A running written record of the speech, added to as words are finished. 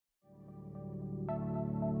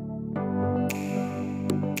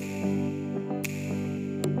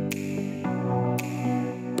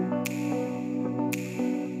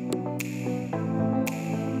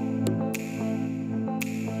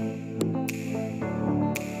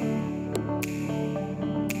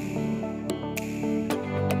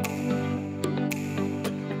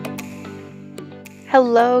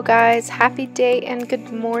Hello guys, happy day and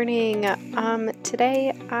good morning.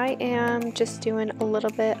 Today I am just doing a little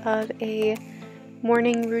bit of a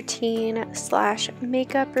morning routine slash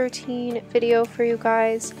makeup routine video for you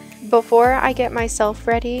guys. Before I get myself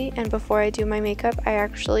ready and before I do my makeup, I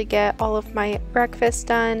actually get all of my breakfast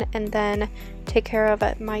done and then take care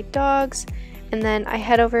of my dogs, and then I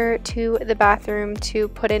head over to the bathroom to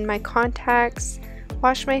put in my contacts,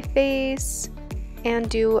 wash my face, and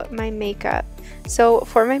do my makeup. So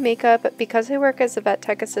for my makeup, because I work as a vet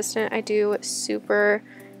tech assistant, I do super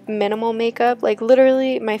minimal makeup, like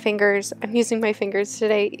literally my fingers. I'm using my fingers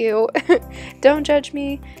today, ew. Don't judge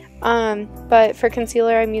me. But for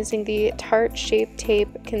concealer, I'm using the Tarte Shape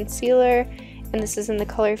Tape Concealer, and this is in the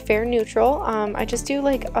color Fair Neutral. I just do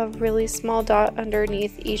like a really small dot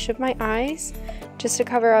underneath each of my eyes just to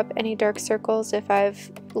cover up any dark circles if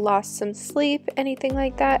I've lost some sleep, anything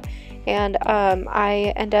like that. And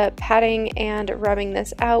I end up patting and rubbing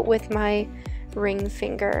this out with my ring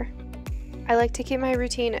finger. I like to keep my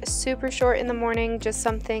routine super short in the morning, just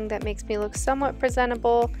something that makes me look somewhat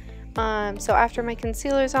presentable. So after my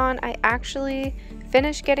concealer's on, I actually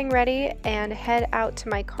finish getting ready and head out to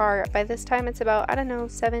my car. By this time it's about, I don't know,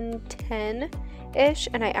 7:10-ish,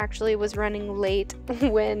 and I actually was running late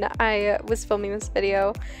when I was filming this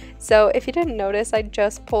video. So if you didn't notice, I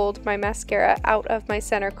just pulled my mascara out of my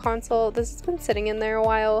center console. This has been sitting in there a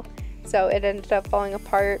while, so it ended up falling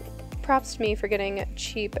apart. Props to me for getting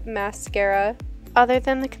cheap mascara. Other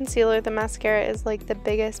than the concealer, the mascara is like the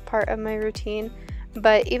biggest part of my routine.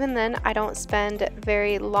 But even then, I don't spend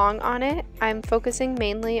very long on it. I'm focusing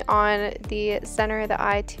mainly on the center of the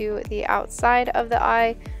eye to the outside of the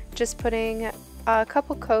eye, just putting a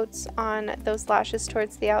couple coats on those lashes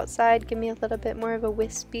towards the outside, give me a little bit more of a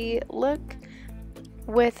wispy look.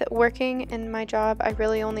 With working in my job, I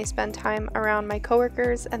really only spend time around my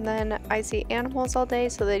coworkers, and then I see animals all day,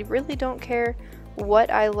 so they really don't care what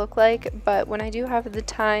I look like. But when I do have the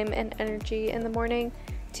time and energy in the morning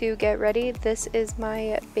to get ready, this is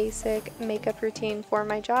my basic makeup routine for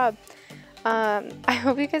my job. I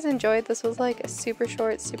hope you guys enjoyed. This was like super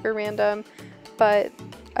short, super random, but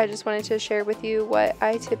I just wanted to share with you what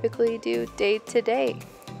I typically do day to day.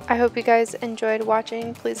 I hope you guys enjoyed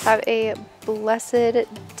watching. Please have a blessed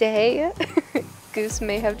day. Goose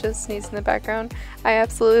may have just sneezed in the background. I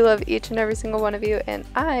absolutely love each and every single one of you, and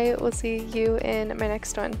I will see you in my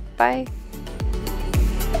next one. Bye.